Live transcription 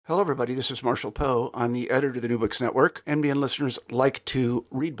Hello, everybody. This is Marshall Poe. I'm the editor of the New Books Network. NBN listeners like to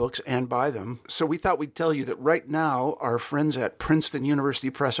read books and buy them. So we thought we'd tell you that right now, our friends at Princeton University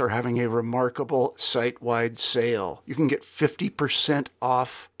Press are having a remarkable site-wide sale. You can get 50%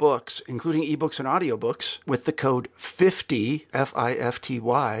 off books, including ebooks and audiobooks, with the code 50,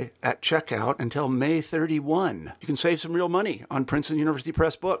 F-I-F-T-Y, at checkout until May 31. You can save some real money on Princeton University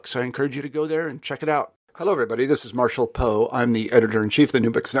Press books. I encourage you to go there and check it out. Hello, everybody. This is Marshall Poe. I'm the editor-in-chief of the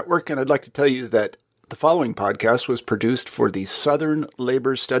New Books Network, and I'd like to tell you that the following podcast was produced for the Southern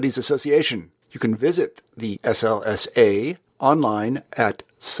Labor Studies Association. You can visit the SLSA online at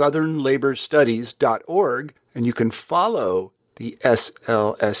southernlaborstudies.org, and you can follow the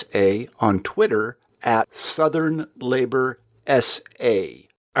SLSA on Twitter at Southern Labor SA.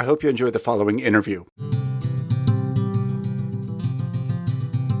 I hope you enjoy the following interview.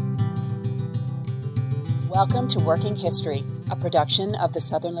 Welcome to Working History, a production of the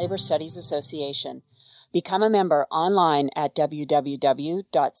Southern Labor Studies Association. Become a member online at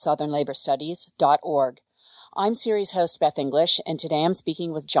www.southernlaborstudies.org. I'm series host Beth English, and today I'm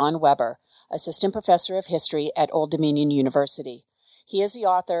speaking with John Weber, Assistant Professor of History at Old Dominion University. He is the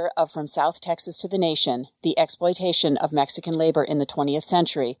author of From South Texas to the Nation, The Exploitation of Mexican Labor in the 20th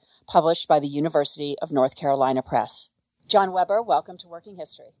Century, published by the University of North Carolina Press. John Weber, welcome to Working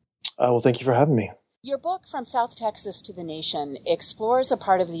History. Well, thank you for having me. Your book, From South Texas to the Nation, explores a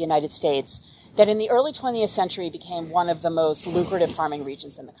part of the United States that in the early 20th century became one of the most lucrative farming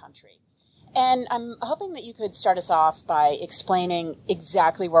regions in the country. And I'm hoping that you could start us off by explaining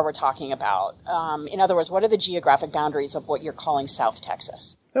exactly where we're talking about. In other words, what are the geographic boundaries of what you're calling South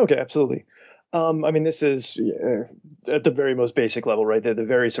Texas? Okay, absolutely. This is at the very most basic level, right? The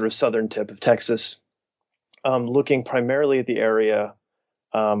very sort of southern tip of Texas, looking primarily at the area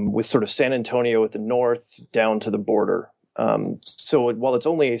with sort of San Antonio at the north down to the border. So while it's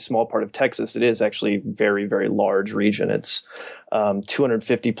only a small part of Texas, it is actually a very, very large region. It's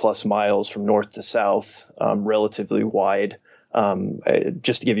 250 plus miles from north to south, relatively wide.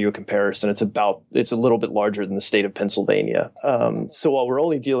 Just to give you a comparison, it's a little bit larger than the state of Pennsylvania. So while we're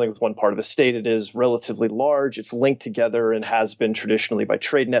only dealing with one part of a state, it is relatively large. It's linked together and has been traditionally by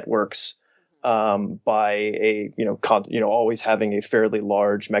trade networks. By a, always having a fairly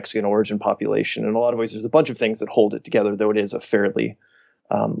large Mexican origin population. In a lot of ways, there's a bunch of things that hold it together, though it is a fairly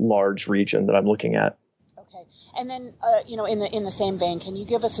large region that I'm looking at. Okay. And then, in the same vein, can you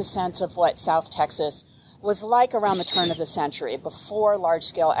give us a sense of what South Texas was like around the turn of the century, before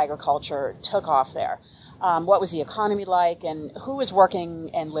large-scale agriculture took off there? What was the economy like, and who was working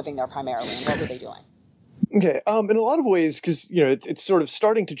and living there primarily, and what were they doing? Okay. In a lot of ways, because it's sort of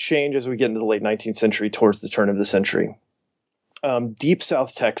starting to change as we get into the late 19th century, towards the turn of the century. Deep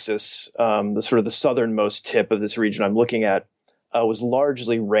South Texas, the southernmost tip of this region I'm looking at, was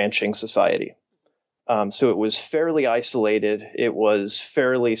largely ranching society. So it was fairly isolated. It was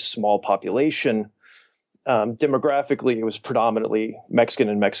fairly small population. Demographically, it was predominantly Mexican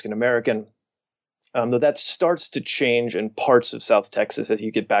and Mexican American. Though that starts to change in parts of South Texas as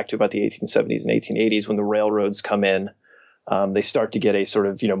you get back to about the 1870s and 1880s when the railroads come in. They start to get a sort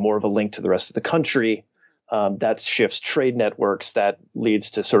of, more of a link to the rest of the country. That shifts trade networks. That leads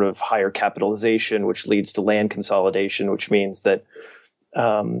to sort of higher capitalization, which leads to land consolidation, which means that,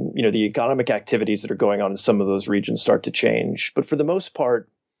 the economic activities that are going on in some of those regions start to change. But for the most part,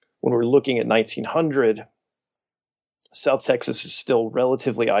 when we're looking at 1900, South Texas is still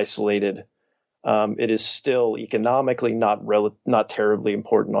relatively isolated. It is still economically not terribly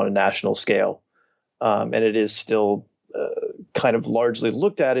important on a national scale. And it is still kind of largely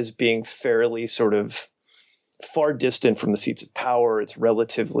looked at as being fairly sort of far distant from the seats of power. It's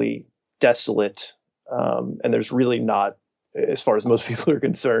relatively desolate. And there's really not, as far as most people are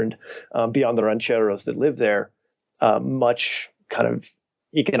concerned, beyond the rancheros that live there, much kind of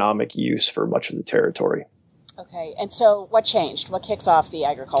economic use for much of the territory. Okay, and so what changed? What kicks off the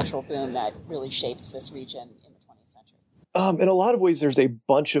agricultural boom that really shapes this region in the 20th century? In a lot of ways, there's a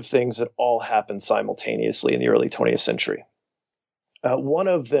bunch of things that all happen simultaneously in the early 20th century. One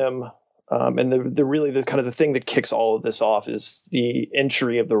of them, and the thing that kicks all of this off, is the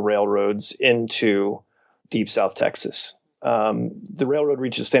entry of the railroads into Deep South Texas. The railroad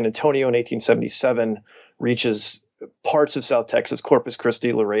reaches San Antonio in 1877, reaches parts of South Texas, Corpus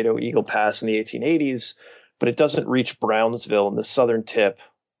Christi, Laredo, Eagle Pass in the 1880s, but it doesn't reach Brownsville in the southern tip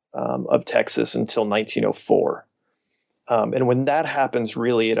of Texas until 1904. And when that happens,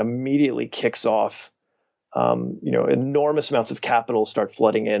 really, it immediately kicks off, enormous amounts of capital start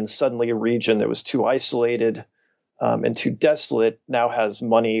flooding in. Suddenly a region that was too isolated and too desolate now has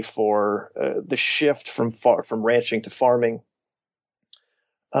money for the shift from ranching to farming.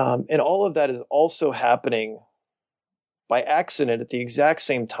 And all of that is also happening by accident at the exact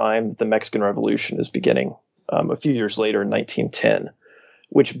same time that the Mexican Revolution is beginning, a few years later in 1910,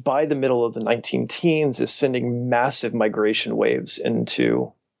 which by the middle of the 19-teens is sending massive migration waves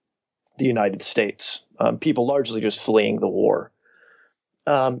into the United States, people largely just fleeing the war.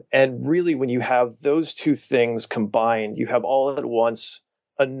 And really, when you have those two things combined, you have all at once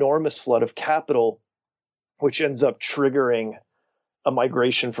enormous flood of capital, which ends up triggering a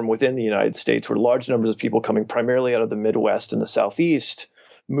migration from within the United States, where large numbers of people coming primarily out of the Midwest and the Southeast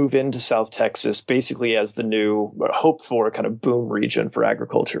move into South Texas, basically as the new hoped for kind of boom region for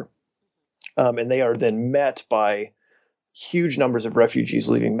agriculture. And they are then met by huge numbers of refugees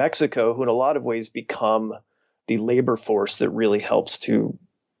leaving Mexico, who in a lot of ways become the labor force that really helps to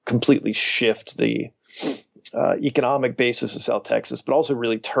completely shift the economic basis of South Texas, but also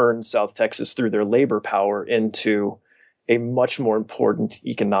really turn South Texas through their labor power into a much more important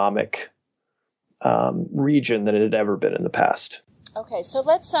economic region than it had ever been in the past. Okay, so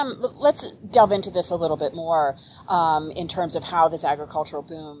let's delve into this a little bit more in terms of how this agricultural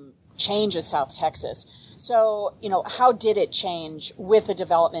boom changes South Texas. So, how did it change with the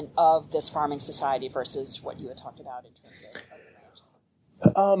development of this farming society versus what you had talked about in terms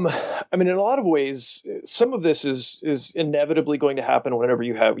of in a lot of ways, some of this is inevitably going to happen whenever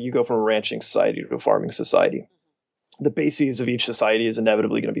you go from a ranching society to a farming society. The bases of each society is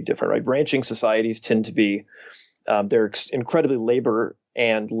inevitably going to be different, right? Ranching societies tend to be they're incredibly labor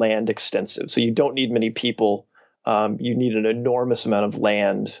and land extensive. So you don't need many people. You need an enormous amount of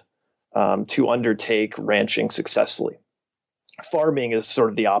land to undertake ranching successfully. Farming is sort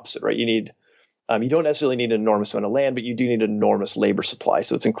of the opposite, right? You don't necessarily need an enormous amount of land, but you do need an enormous labor supply.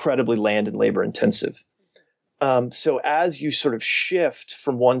 So it's incredibly land and labor intensive. So as you sort of shift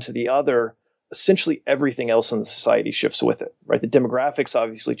from one to the other, essentially everything else in the society shifts with it, right? The demographics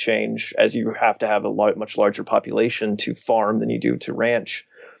obviously change as you have to have a much larger population to farm than you do to ranch.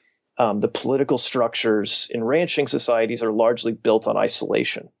 The political structures in ranching societies are largely built on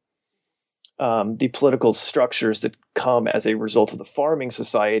isolation. The political structures that come as a result of the farming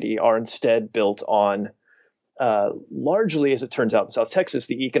society are instead built on, largely, as it turns out in South Texas,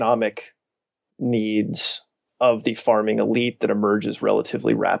 the economic needs of the farming elite that emerges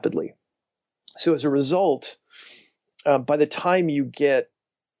relatively rapidly. So as a result, by the time you get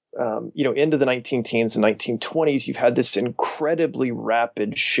into the 19-teens and 1920s, you've had this incredibly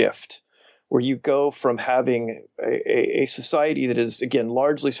rapid shift where you go from having a society that is, again,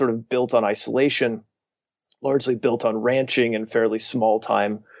 largely sort of built on isolation, largely built on ranching and fairly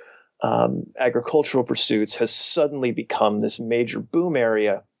small-time agricultural pursuits, has suddenly become this major boom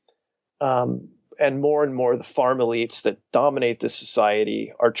area. And more the farm elites that dominate this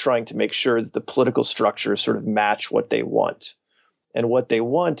society are trying to make sure that the political structures sort of match what they want. And what they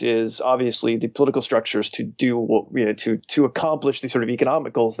want is obviously the political structures to do to accomplish the sort of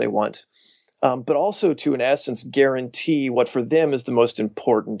economic goals they want. But also to, in essence, guarantee what for them is the most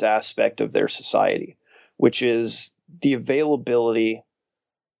important aspect of their society, which is the availability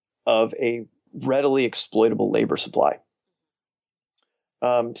of a readily exploitable labor supply.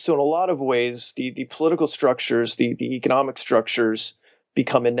 So in a lot of ways, the political structures, the economic structures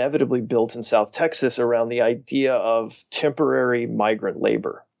become inevitably built in South Texas around the idea of temporary migrant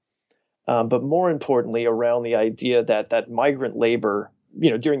labor. But more importantly, around the idea that migrant labor,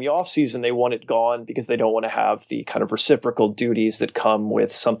 during the off season, they want it gone because they don't want to have the kind of reciprocal duties that come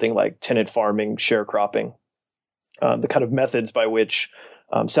with something like tenant farming, sharecropping, the kind of methods by which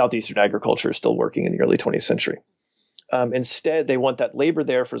Southeastern agriculture is still working in the early 20th century. Instead, they want that labor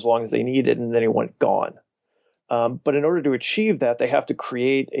there for as long as they need it, and then they want it gone. But in order to achieve that, they have to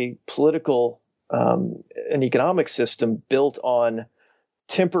create a political and economic system built on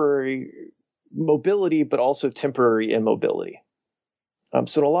temporary mobility, but also temporary immobility.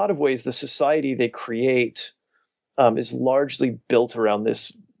 So in a lot of ways, the society they create is largely built around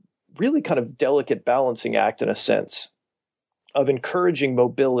this really kind of delicate balancing act, in a sense, of encouraging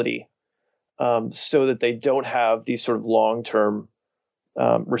mobility so that they don't have these sort of long-term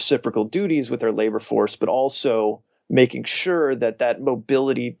reciprocal duties with their labor force, but also making sure that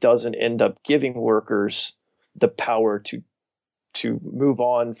mobility doesn't end up giving workers the power to move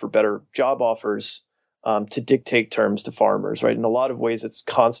on for better job offers, to dictate terms to farmers, right? In a lot of ways, it's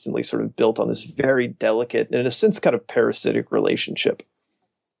constantly sort of built on this very delicate and, in a sense, kind of parasitic relationship.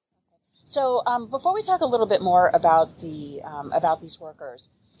 So before we talk a little bit more about these workers,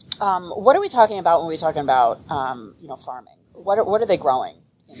 what are we talking about when we're talking about farming? What are they growing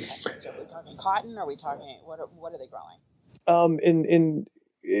in Texas? Are we talking cotton? Are we talking what are they growing?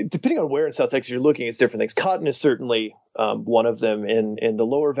 depending on where in South Texas you're looking, it's different things. Cotton is certainly one of them. In the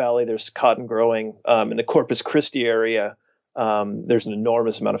lower valley, there's cotton growing. In the Corpus Christi area, there's an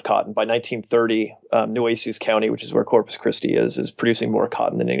enormous amount of cotton. By 1930, Nueces County, which is where Corpus Christi is producing more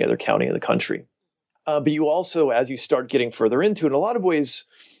cotton than any other county in the country. But you also, as you start getting further into it, in a lot of ways,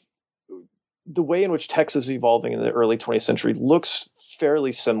 the way in which Texas is evolving in the early 20th century looks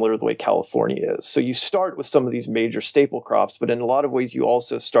fairly similar to the way California is. So you start with some of these major staple crops, but in a lot of ways you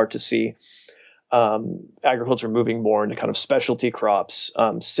also start to see agriculture moving more into kind of specialty crops.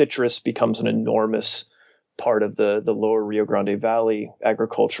 Citrus becomes an enormous part of the lower Rio Grande Valley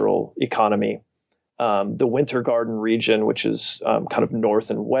agricultural economy. The Winter Garden region, which is kind of north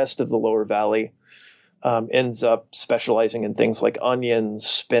and west of the lower valley, ends up specializing in things like onions,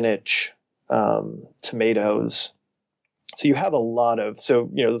 spinach, tomatoes. So you have a lot of, sort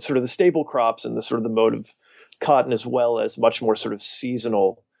of the staple crops and the sort of the mode of cotton, as well as much more sort of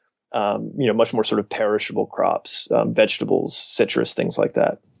seasonal, much more sort of perishable crops, vegetables, citrus, things like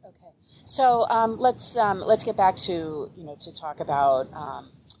that. Okay. So let's get back to, to talk about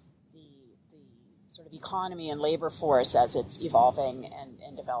the sort of economy and labor force as it's evolving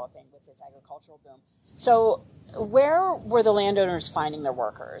and developing with this agricultural boom. So where were the landowners finding their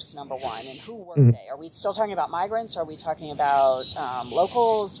workers, number one, and who were they? Are we still talking about migrants? Are we talking about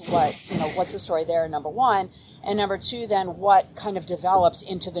locals? What's the story there, number one? And number two, then, what kind of develops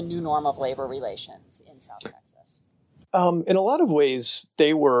into the new norm of labor relations in South Texas? In a lot of ways,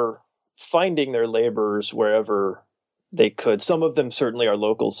 they were finding their laborers wherever they could. Some of them certainly are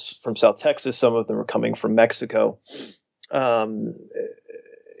locals from South Texas. Some of them are coming from Mexico.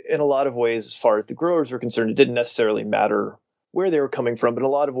 In a lot of ways, as far as the growers were concerned, it didn't necessarily matter where they were coming from, but in a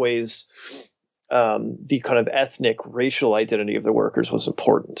lot of ways, the kind of ethnic, racial identity of the workers was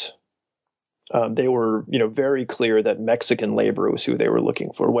important. They were, very clear that Mexican labor was who they were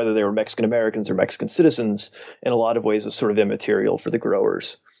looking for, whether they were Mexican Americans or Mexican citizens. In a lot of ways, was sort of immaterial for the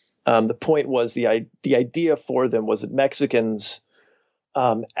growers. The point was the idea for them was that Mexicans,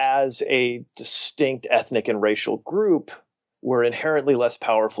 as a distinct ethnic and racial group, were inherently less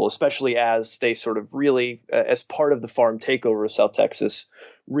powerful, especially as they sort of really, as part of the farm takeover of South Texas,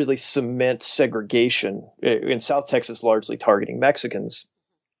 really cement segregation in South Texas, largely targeting Mexicans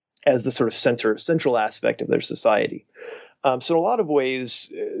as the sort of central aspect of their society. So in a lot of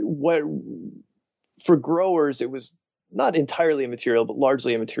ways, for growers, it was not entirely immaterial, but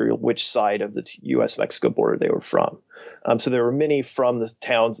largely immaterial which side of the U.S.-Mexico border they were from. So there were many from the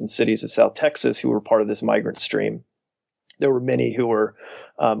towns and cities of South Texas who were part of this migrant stream. There were many who were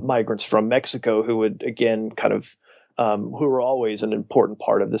migrants from Mexico who would, again, kind of, who were always an important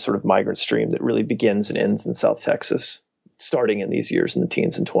part of this sort of migrant stream that really begins and ends in South Texas, starting in these years in the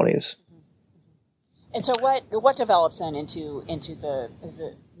teens and 20s. And so what develops then into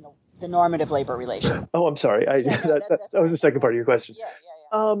the normative labor relations? Oh, I'm sorry. That was the second part of your question.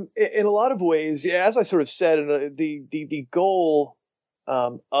 Yeah. In a lot of ways, as I sort of said, the goal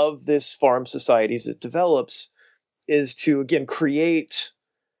of this farm society as it develops is to, again, create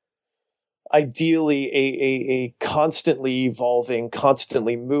ideally a constantly evolving,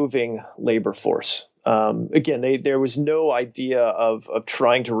 constantly moving labor force. Again, there was no idea of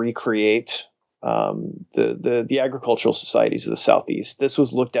trying to recreate the agricultural societies of the Southeast. This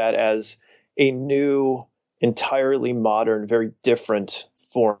was looked at as a new, entirely modern, very different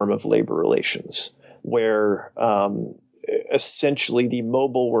form of labor relations, where essentially the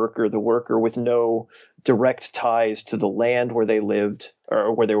mobile worker, the worker with no direct ties to the land where they lived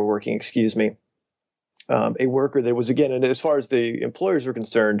or where they were working, a worker that was, again, and as far as the employers were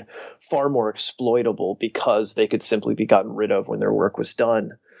concerned, far more exploitable because they could simply be gotten rid of when their work was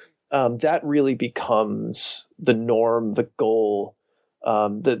done. That really becomes the norm, the goal,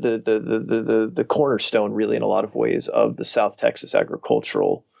 the cornerstone, really, in a lot of ways, of the South Texas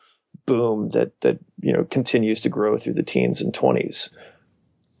agricultural boom that continues to grow through the teens and 20s.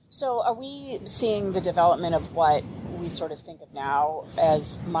 So are we seeing the development of what we sort of think of now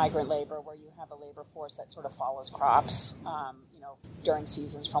as migrant labor, where you have a labor force that sort of follows crops, during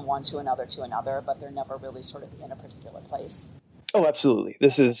seasons from one to another, but they're never really sort of in a particular place? Oh, absolutely.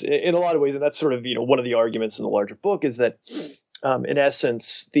 This is, in a lot of ways, and that's sort of, one of the arguments in the larger book is that, in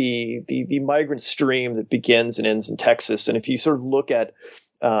essence, the migrant stream that begins and ends in Texas, and if you sort of look at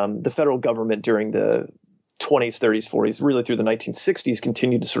the federal government during the 20s, 30s, 40s, really through the 1960s,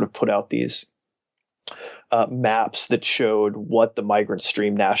 continued to sort of put out these maps that showed what the migrant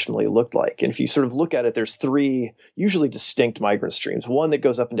stream nationally looked like. And if you sort of look at it, there's three usually distinct migrant streams. One that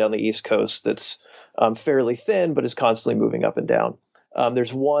goes up and down the East Coast that's fairly thin, but is constantly moving up and down.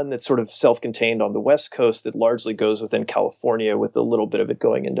 There's one that's sort of self-contained on the West Coast that largely goes within California, with a little bit of it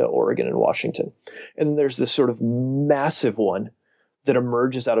going into Oregon and Washington. And then there's this sort of massive one that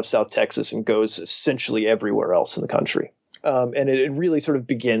emerges out of South Texas and goes essentially everywhere else in the country. And it really sort of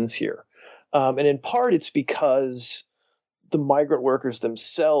begins here. And in part, it's because the migrant workers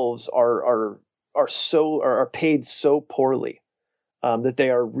themselves are paid so poorly that they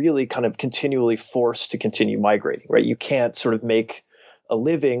are really kind of continually forced to continue migrating, right? You can't sort of make a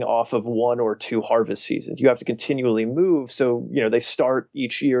living off of 1 or 2 harvest seasons. You have to continually move. So, they start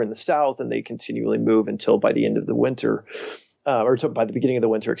each year in the South and they continually move until by the end of the winter, by the beginning of the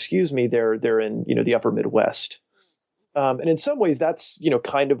winter, they're in, the upper Midwest. And in some ways that's,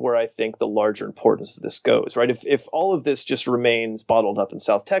 kind of where I think the larger importance of this goes, right? If all of this just remains bottled up in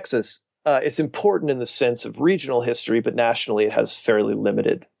South Texas, it's important in the sense of regional history, but nationally it has fairly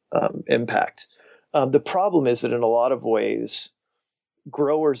limited impact. The problem is that in a lot of ways,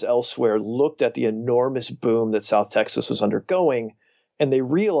 growers elsewhere looked at the enormous boom that South Texas was undergoing, and they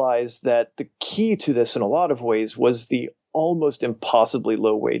realized that the key to this in a lot of ways was the almost impossibly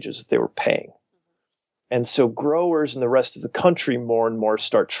low wages that they were paying. And so growers in the rest of the country more and more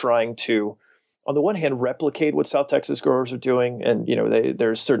start trying to, on the one hand, replicate what South Texas growers are doing. And,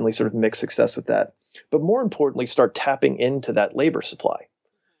 there's certainly sort of mixed success with that. But more importantly, start tapping into that labor supply.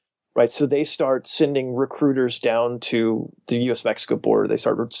 Right. So they start sending recruiters down to the U.S.-Mexico border. They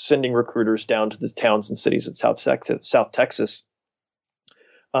start sending recruiters down to the towns and cities of South Texas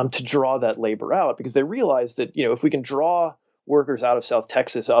to draw that labor out, because they realize that, if we can draw workers out of South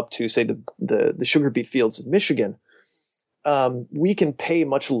Texas up to, say, the sugar beet fields of Michigan, we can pay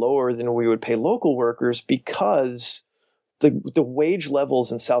much lower than we would pay local workers, because the wage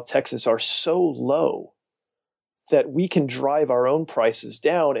levels in South Texas are so low that we can drive our own prices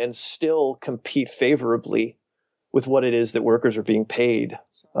down and still compete favorably with what it is that workers are being paid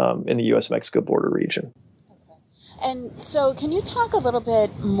in the U.S.-Mexico border region. Okay. And so can you talk a little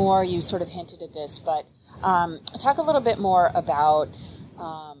bit more, you sort of hinted at this, but talk a little bit more about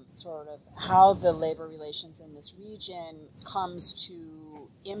sort of how the labor relations in this region comes to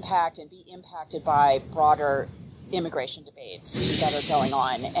impact and be impacted by broader immigration debates that are going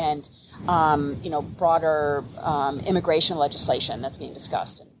on, and broader immigration legislation that's being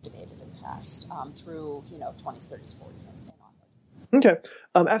discussed and debated in the past through 20s, 30s, 40s, and onward. Okay,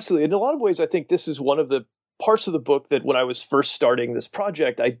 absolutely. In a lot of ways, I think this is one of the parts of the book that when I was first starting this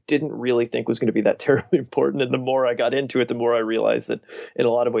project, I didn't really think was going to be that terribly important. And the more I got into it, the more I realized that in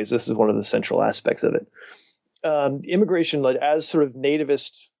a lot of ways, this is one of the central aspects of it. Immigration, as sort of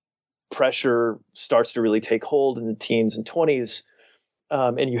nativist pressure starts to really take hold in the teens and 20s,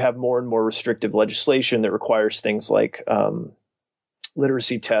 and you have more and more restrictive legislation that requires things like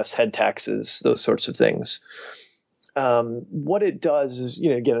literacy tests, head taxes, those sorts of things. What it does is,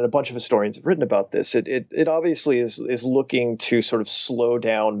 again, and a bunch of historians have written about this, it obviously is looking to sort of slow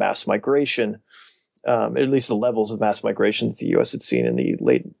down mass migration, at least the levels of mass migration that the U.S. had seen in the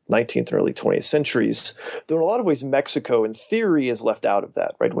late 19th and early 20th centuries. Though in a lot of ways, Mexico, in theory, is left out of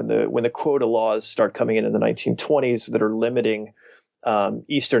that, right? When the quota laws start coming in the 1920s that are limiting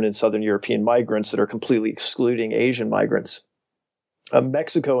Eastern and Southern European migrants, that are completely excluding Asian migrants,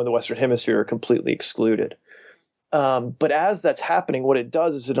 Mexico and the Western Hemisphere are completely excluded. But as that's happening, what it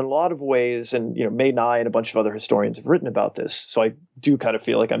does is, in a lot of ways, and May Nye and a bunch of other historians have written about this, so I do kind of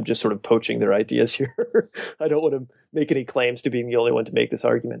feel like I'm just sort of poaching their ideas here. I don't want to make any claims to being the only one to make this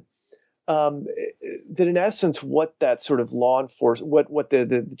argument. That in essence, what that sort of law enforcement, what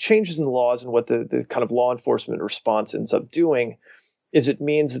the changes in the laws and what the kind of law enforcement response ends up doing is it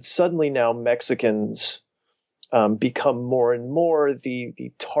means that suddenly now Mexicans become more and more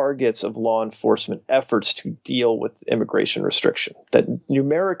the targets of law enforcement efforts to deal with immigration restriction. That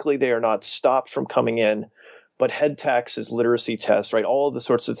numerically they are not stopped from coming in, but head taxes, literacy tests, right, all of the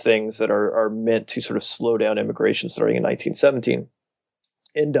sorts of things that are meant to sort of slow down immigration starting in 1917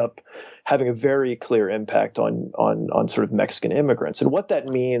 end up having a very clear impact on sort of Mexican immigrants. And what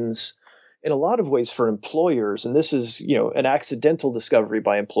that means in a lot of ways for employers, and this is, an accidental discovery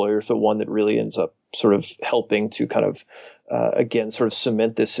by employers, but one that really ends up sort of helping to kind of, again, sort of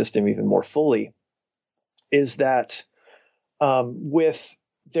cement this system even more fully, is that with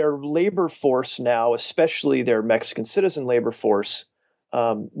their labor force now, especially their Mexican citizen labor force,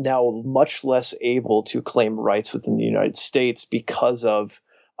 now much less able to claim rights within the United States because of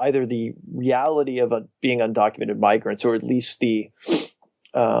either the reality of being undocumented migrants, or at least the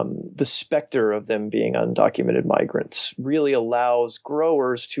specter of them being undocumented migrants, really allows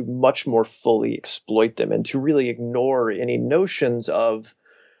growers to much more fully exploit them and to really ignore any notions of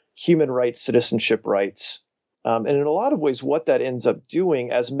human rights, citizenship rights, And in a lot of ways, what that ends up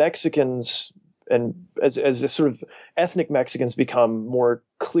doing as Mexicans and as this sort of ethnic Mexicans become more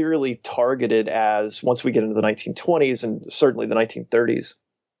clearly targeted as, once we get into the 1920s and certainly the 1930s,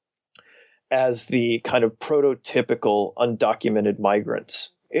 as the kind of prototypical undocumented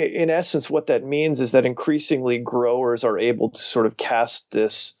migrants. In essence, what that means is that increasingly growers are able to sort of cast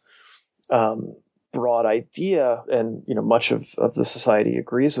this broad idea, and much of the society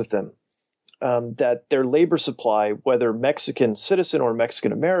agrees with them, that their labor supply, whether Mexican citizen or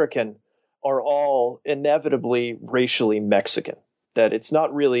Mexican American, are all inevitably racially Mexican. That it's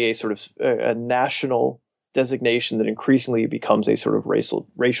not really a sort of a national designation, that increasingly becomes a sort of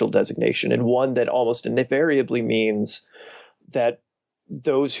racial designation, and one that almost invariably means that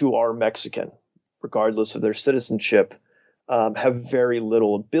those who are Mexican, regardless of their citizenship, have very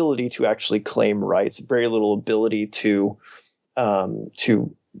little ability to actually claim rights, very little ability to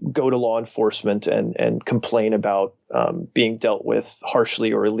go to law enforcement and complain about being dealt with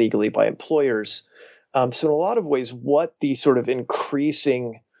harshly or illegally by employers. So in a lot of ways, what the sort of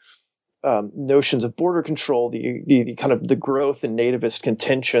increasing notions of border control, the kind of the growth in nativist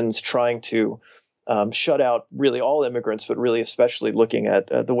contentions trying to shut out really all immigrants, but really especially looking at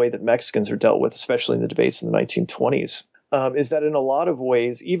the way that Mexicans are dealt with, especially in the debates in the 1920s, is that in a lot of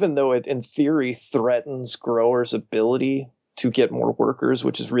ways, even though it in theory threatens growers' ability to get more workers,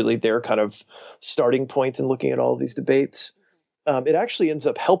 which is really their kind of starting point in looking at all of these debates, it actually ends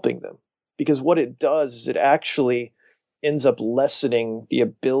up helping them. Because what it does is it actually ends up lessening the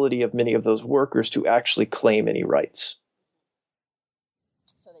ability of many of those workers to actually claim any rights.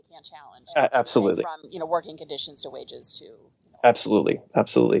 So they can't challenge. Absolutely. From working conditions to wages to. Absolutely.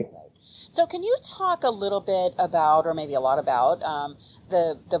 Right. So can you talk a little bit about, or maybe a lot about,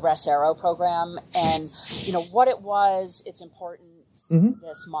 the Bracero program and what it was, its importance,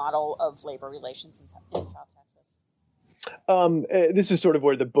 this model of labor relations in South Texas? This is sort of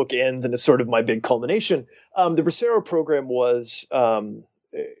where the book ends, and it's sort of my big culmination. The Bracero program was,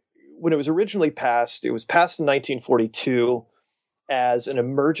 when it was originally passed, it was passed in 1942 as an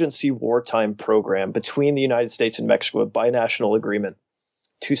emergency wartime program between the United States and Mexico, a binational agreement,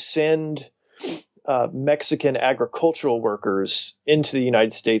 to send Mexican agricultural workers into the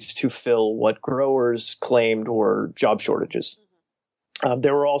United States to fill what growers claimed were job shortages.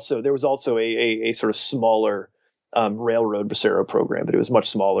 There was also a sort of smaller railroad Bracero program, but it was much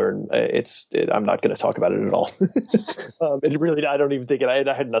smaller, and I'm not going to talk about it at all. It really, I don't even think I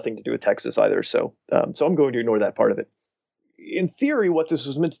had nothing to do with Texas either, so I'm going to ignore that part of it. In theory, what this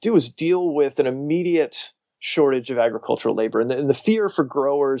was meant to do is deal with an immediate shortage of agricultural labor. And the fear for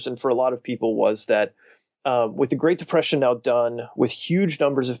growers and for a lot of people was that with the Great Depression now done, with huge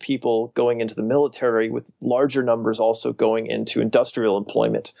numbers of people going into the military, with larger numbers also going into industrial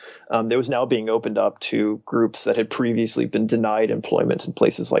employment, there was now being opened up to groups that had previously been denied employment in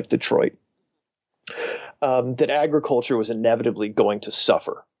places like Detroit, that agriculture was inevitably going to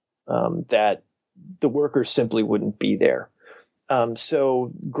suffer, that the workers simply wouldn't be there.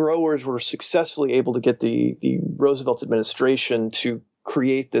 So growers were successfully able to get the Roosevelt administration to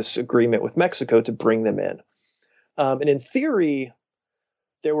create this agreement with Mexico to bring them in. And in theory,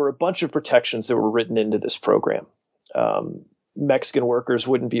 there were a bunch of protections that were written into this program. Mexican workers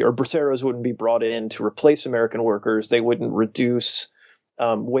Braceros wouldn't be brought in to replace American workers. They wouldn't reduce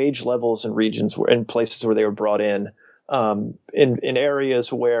wage levels in regions in places where they were brought in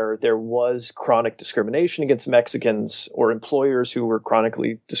areas where there was chronic discrimination against Mexicans, or employers who were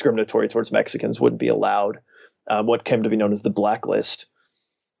chronically discriminatory towards Mexicans wouldn't be allowed, what came to be known as the blacklist,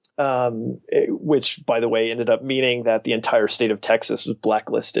 which, by the way, ended up meaning that the entire state of Texas was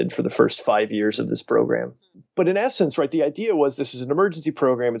blacklisted for the first 5 years of this program. But in essence, right, the idea was this is an emergency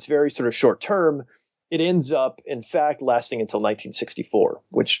program. It's very sort of short term. It ends up, in fact, lasting until 1964,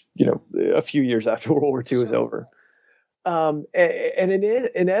 which, a few years after World War II was over. And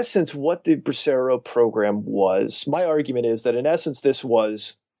in essence, what the Bracero program was, my argument is that in essence, this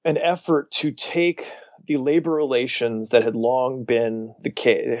was an effort to take the labor relations that had long been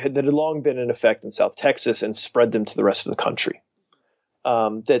in effect in South Texas and spread them to the rest of the country.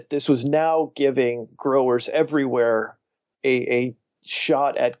 That this was now giving growers everywhere a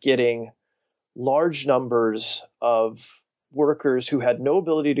shot at getting large numbers of workers who had no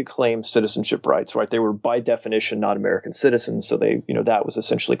ability to claim citizenship rights, right? They were by definition not American citizens, so that was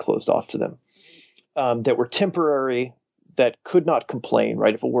essentially closed off to them. That were temporary, that could not complain,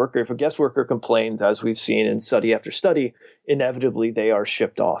 right? If a guest worker complains, as we've seen in study after study, inevitably they are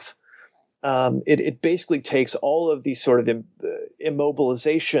shipped off. It basically takes all of these sort of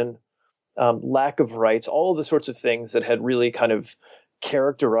immobilization, lack of rights, all of the sorts of things that had really kind of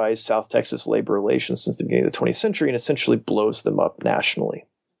characterized South Texas labor relations since the beginning of the 20th century and essentially blows them up nationally.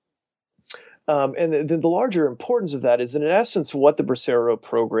 And the larger importance of that is that, in essence, what the Bracero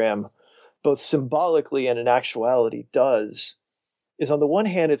program, both symbolically and in actuality, does is, on the one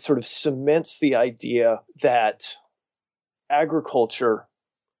hand, it sort of cements the idea that agriculture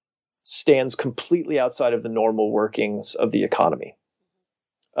stands completely outside of the normal workings of the economy.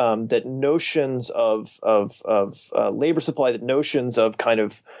 That notions of labor supply, that notions of kind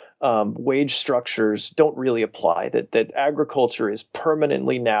of wage structures don't really apply. That agriculture is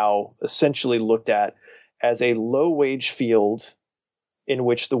permanently now essentially looked at as a low-wage field in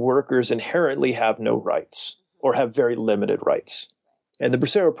which the workers inherently have no rights or have very limited rights. And the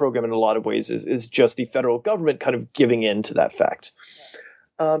Bracero program, in a lot of ways, is just the federal government kind of giving in to that fact.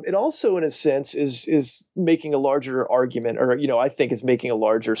 It also, in a sense, is making a larger argument, or I think is making a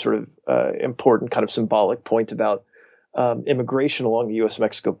larger sort of important kind of symbolic point about immigration along the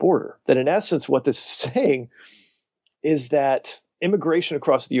U.S.-Mexico border. That, in essence, what this is saying is that immigration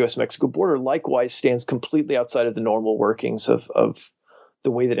across the U.S.-Mexico border likewise stands completely outside of the normal workings of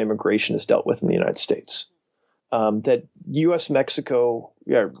the way that immigration is dealt with in the United States. That U.S.-Mexico,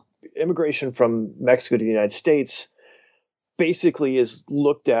 immigration from Mexico to the United States basically is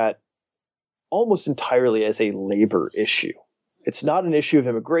looked at almost entirely as a labor issue. It's not an issue of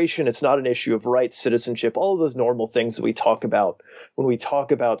immigration. It's not an issue of rights, citizenship, all of those normal things that we talk about when we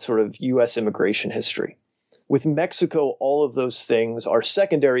talk about sort of U.S. immigration history. With Mexico, all of those things are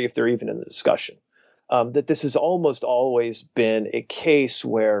secondary if they're even in the discussion. That this has almost always been a case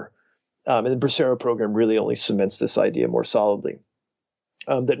where, and the Bracero program really only cements this idea more solidly,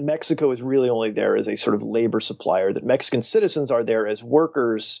 that Mexico is really only there as a sort of labor supplier, that Mexican citizens are there as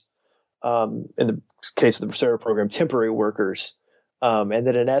workers, in the case of the Bracero program, temporary workers, and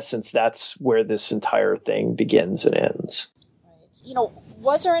that in essence, that's where this entire thing begins and ends. Right.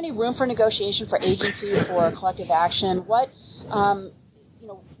 Was there any room for negotiation, for agency, for collective action? What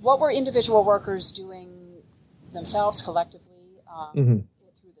were individual workers doing themselves collectively through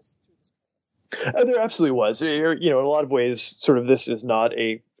this period? There absolutely was. In a lot of ways, sort of this is not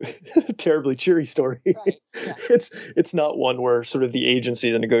a terribly cheery story. Right. Yeah. It's not one where sort of the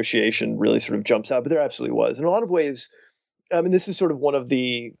agency, the negotiation really sort of jumps out, but there absolutely was. In a lot of ways, this is sort of one of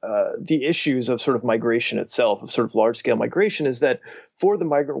the issues of sort of migration itself, of sort of large scale migration, is that for the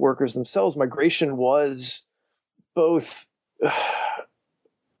migrant workers themselves, migration was both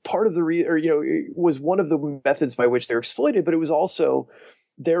part of it was one of the methods by which they're exploited, but it was also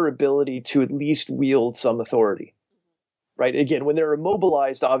their ability to at least wield some authority, right? Again, when they're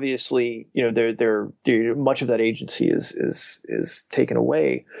immobilized, obviously, they're much of that agency is taken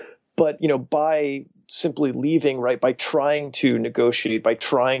away. But by simply leaving, right, by trying to negotiate, by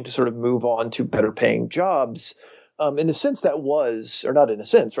trying to sort of move on to better paying jobs, in a sense, that was, or not in a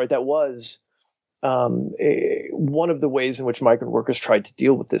sense, right, that was one of the ways in which migrant workers tried to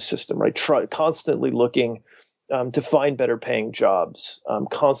deal with this system, right? Constantly looking to find better paying jobs,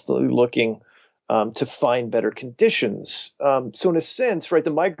 constantly looking to find better conditions. So in a sense, right, the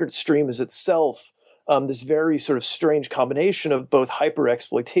migrant stream is itself this very sort of strange combination of both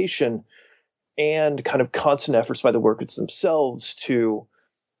hyper-exploitation and kind of constant efforts by the workers themselves to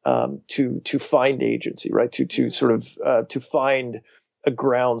find agency, right? To sort of to find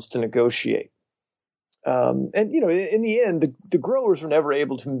grounds to negotiate. And in the end, the growers were never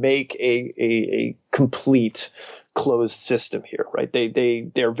able to make a complete closed system here, right?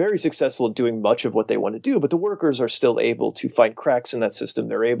 They're very successful at doing much of what they want to do, but the workers are still able to find cracks in that system.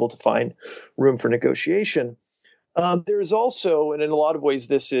 They're able to find room for negotiation. There's also, and in a lot of ways,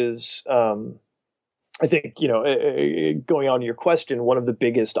 this is, I think, going on to your question, one of the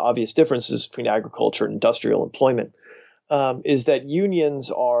biggest obvious differences between agriculture and industrial employment is that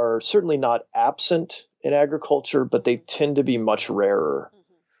unions are certainly not absent in agriculture, but they tend to be much rarer.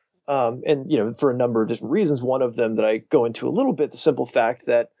 And for a number of different reasons, one of them that I go into a little bit, the simple fact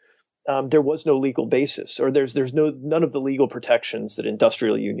that there was no legal basis, or there's none of the legal protections that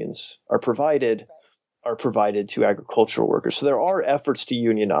industrial unions are provided to agricultural workers. So there are efforts to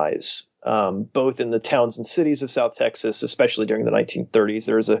unionize, both in the towns and cities of South Texas, especially during the 1930s.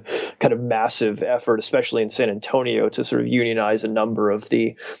 There was a kind of massive effort, especially in San Antonio, to sort of unionize a number of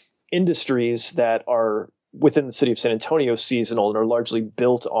the industries that are within the city of San Antonio seasonal and are largely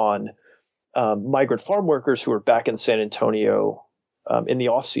built on migrant farm workers who are back in San Antonio in the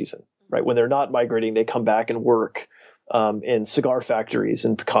off season, right? When they're not migrating, they come back and work in cigar factories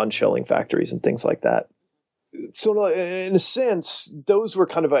and pecan shelling factories and things like that. So in a sense, those were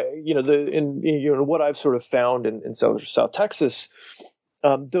kind of what I've sort of found in South Texas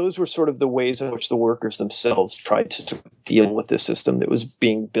those were sort of the ways in which the workers themselves tried to sort of deal with this system that was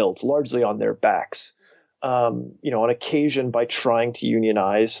being built largely on their backs. On occasion by trying to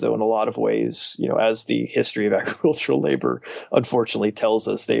unionize, though in a lot of ways, as the history of agricultural labor unfortunately tells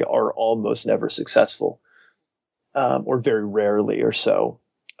us, they are almost never successful, or very rarely or so.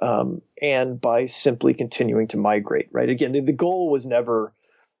 And by simply continuing to migrate, right? Again, the goal was never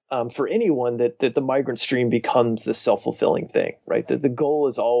for anyone that the migrant stream becomes this self-fulfilling thing, right? That the goal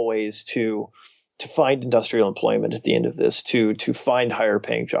is always to find industrial employment at the end of this, to find higher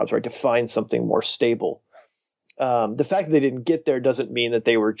paying jobs, right? To find something more stable. The fact that they didn't get there doesn't mean that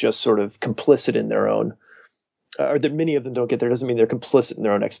they were just sort of complicit in their own, or that many of them don't get there doesn't mean they're complicit in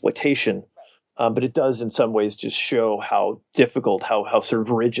their own exploitation. But it does in some ways just show how difficult, how sort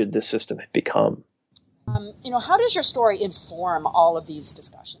of rigid this system had become. How does your story inform all of these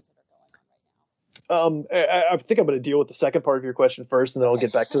discussions that are going on right now? I think I'm going to deal with the second part of your question first, and then I'll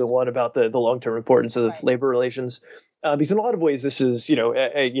get back to the one about the long-term importance of labor relations. Because in a lot of ways, this is,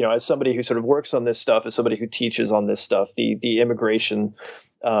 as somebody who sort of works on this stuff, as somebody who teaches on this stuff, the immigration,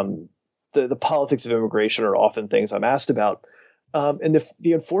 the politics of immigration are often things I'm asked about. And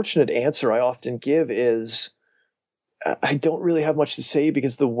the unfortunate answer I often give is, I don't really have much to say,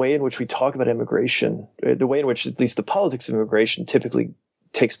 because the way in which we talk about immigration, the way in which at least the politics of immigration typically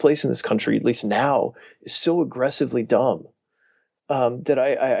takes place in this country, at least now, is so aggressively dumb that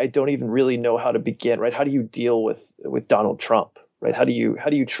I don't even really know how to begin, right? How do you deal with Donald Trump, right? How do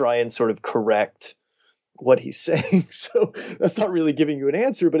you try and sort of correct what he's saying? So that's not really giving you an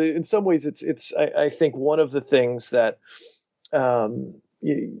answer, but in some ways it's I think one of the things that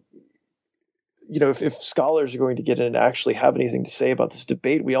if scholars are going to get in and actually have anything to say about this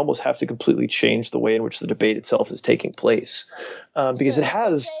debate, we almost have to completely change the way in which the debate itself is taking place, because it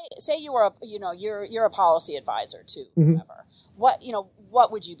has. Say you were you're a policy advisor to whoever.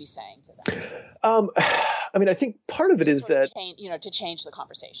 What would you be saying to them? I think part of it is that to change the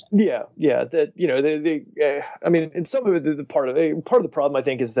conversation. Yeah, that in some of it, part of the problem I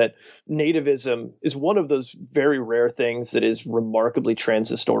think is that nativism is one of those very rare things that is remarkably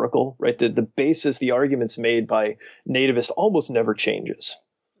transhistorical, right? The basis, the arguments made by nativists almost never changes.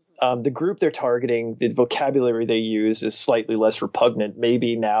 The group they're targeting, the vocabulary they use is slightly less repugnant,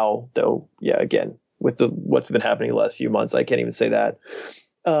 maybe now, though. Yeah, again, with what's been happening the last few months, I can't even say that.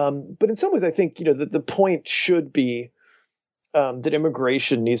 But in some ways, I think the point should be that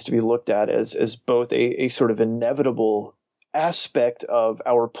immigration needs to be looked at as both a sort of inevitable aspect of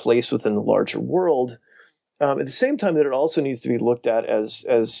our place within the larger world, at the same time that it also needs to be looked at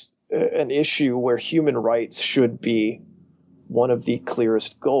as an issue where human rights should be one of the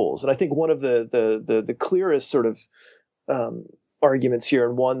clearest goals. And I think one of the clearest sort of arguments here,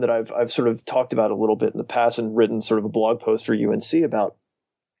 and one that I've sort of talked about a little bit in the past and written sort of a blog post for UNC about,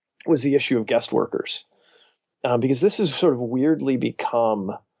 was the issue of guest workers. Because this has sort of weirdly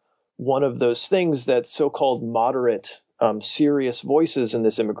become one of those things that so-called moderate, serious voices in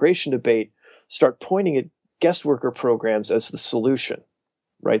this immigration debate start pointing at guest worker programs as the solution,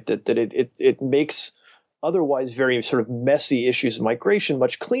 right? That it makes otherwise very sort of messy issues of migration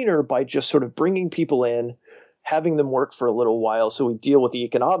much cleaner by just sort of bringing people in, having them work for a little while so we deal with the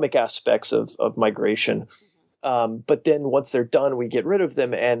economic aspects of migration. But then once they're done, we get rid of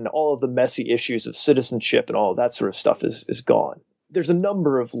them, and all of the messy issues of citizenship and all of that sort of stuff is gone. There's a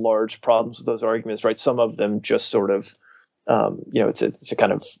number of large problems with those arguments, right? Some of them just sort of, it's a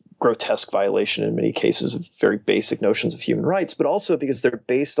kind of grotesque violation in many cases of very basic notions of human rights, but also because they're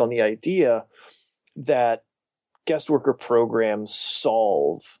based on the idea that guest worker programs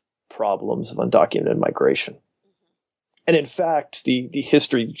solve problems of undocumented migration. And in fact, the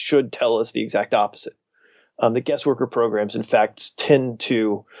history should tell us the exact opposite. The guest worker programs, in fact, tend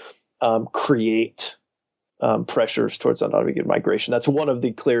to create pressures towards undocumented migration. That's one of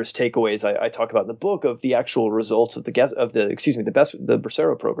the clearest takeaways I talk about in the book of the actual results of the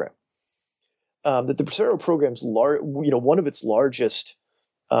Bracero program. That the Bracero program's one of its largest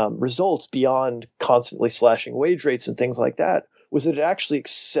results beyond constantly slashing wage rates and things like that was that it actually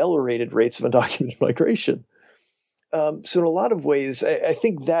accelerated rates of undocumented migration. So in a lot of ways, I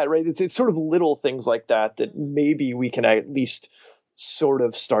think that, right, it's sort of little things like that maybe we can at least sort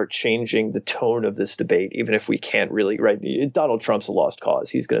of start changing the tone of this debate, even if we can't really, right? Donald Trump's a lost cause.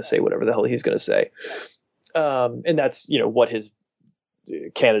 He's going to say whatever the hell he's going to say. And that's, what his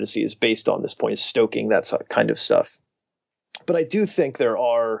candidacy is based on this point, is stoking that kind of stuff. But I do think there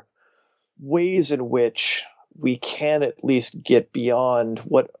are ways in which we can at least get beyond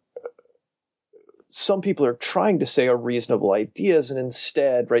what some people are trying to say are reasonable ideas, and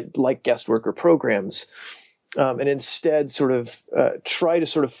instead, right, like guest worker programs, and instead sort of try to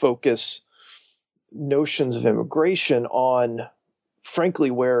sort of focus notions of immigration on,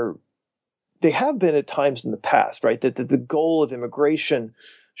 frankly, where they have been at times in the past, right? That the goal of immigration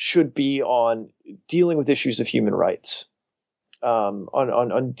should be on dealing with issues of human rights,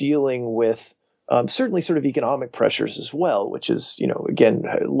 on dealing with certainly sort of economic pressures as well, which is, again,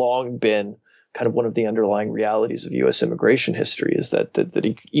 long been kind of one of the underlying realities of U.S. immigration history, is that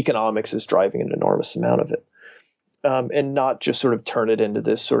economics is driving an enormous amount of it, and not just sort of turn it into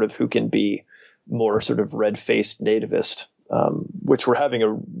this sort of who can be more sort of red-faced nativist, which we're having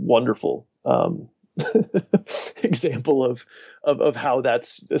a wonderful example of how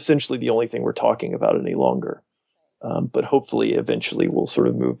that's essentially the only thing we're talking about any longer. But hopefully, eventually, we'll sort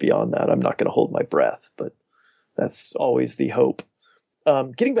of move beyond that. I'm not going to hold my breath, but that's always the hope.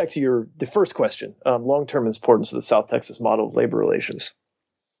 Getting back to the first question, long-term importance of the South Texas model of labor relations.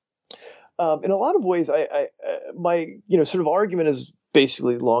 In a lot of ways, my sort of argument has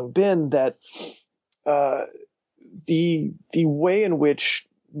basically long been that the way in which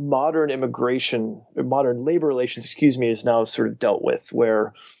modern labor relations, is now sort of dealt with,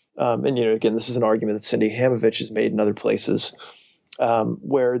 where and again, this is an argument that Cindy Hamovich has made in other places,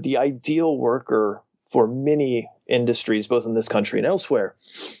 where the ideal worker for many industries, both in this country and elsewhere,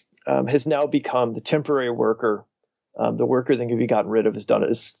 has now become the temporary worker, the worker that can be gotten rid of is done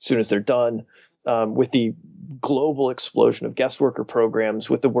as soon as they're done, with the global explosion of guest worker programs,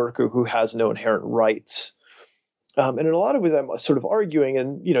 with the worker who has no inherent rights. And in a lot of ways, I'm sort of arguing,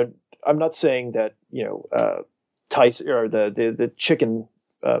 and I'm not saying that Tyson or the chicken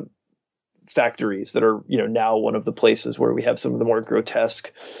factories that are now one of the places where we have some of the more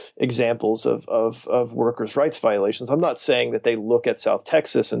grotesque examples of workers' rights violations. I'm not saying that they look at South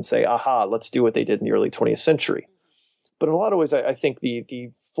Texas and say, aha, let's do what they did in the early 20th century. But in a lot of ways, I think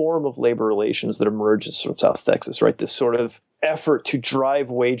the form of labor relations that emerges from South Texas, right, this sort of effort to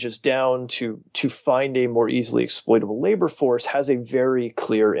drive wages down to find a more easily exploitable labor force, has a very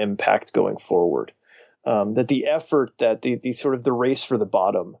clear impact going forward. That the effort, that the sort of the race for the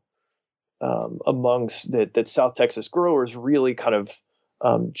bottom amongst that South Texas growers really kind of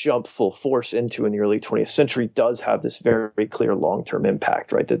jump full force into in the early 20th century does have this very clear long-term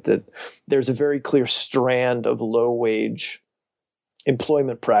impact, right? That there's a very clear strand of low-wage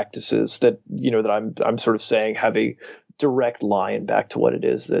employment practices that I'm sort of saying have a direct line back to what it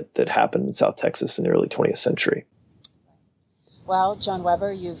is that happened in South Texas in the early 20th century. Well, John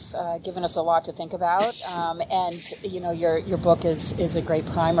Weber, you've given us a lot to think about, and your book is a great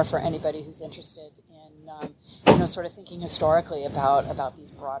primer for anybody who's interested in sort of thinking historically about these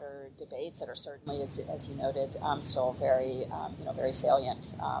broader debates that are certainly, as you noted, still very very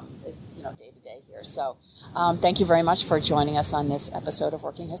salient day to day here. So, thank you very much for joining us on this episode of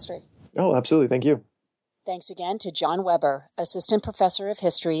Working History. Oh, absolutely, thank you. Thanks again to John Weber, Assistant Professor of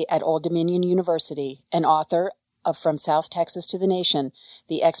History at Old Dominion University and author of From South Texas to the Nation,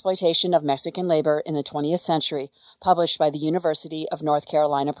 The Exploitation of Mexican Labor in the 20th Century, published by the University of North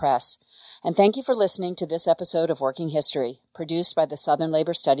Carolina Press. And thank you for listening to this episode of Working History, produced by the Southern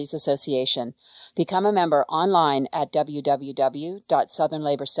Labor Studies Association. Become a member online at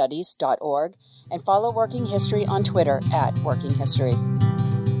www.southernlaborstudies.org and follow Working History on Twitter at Working History.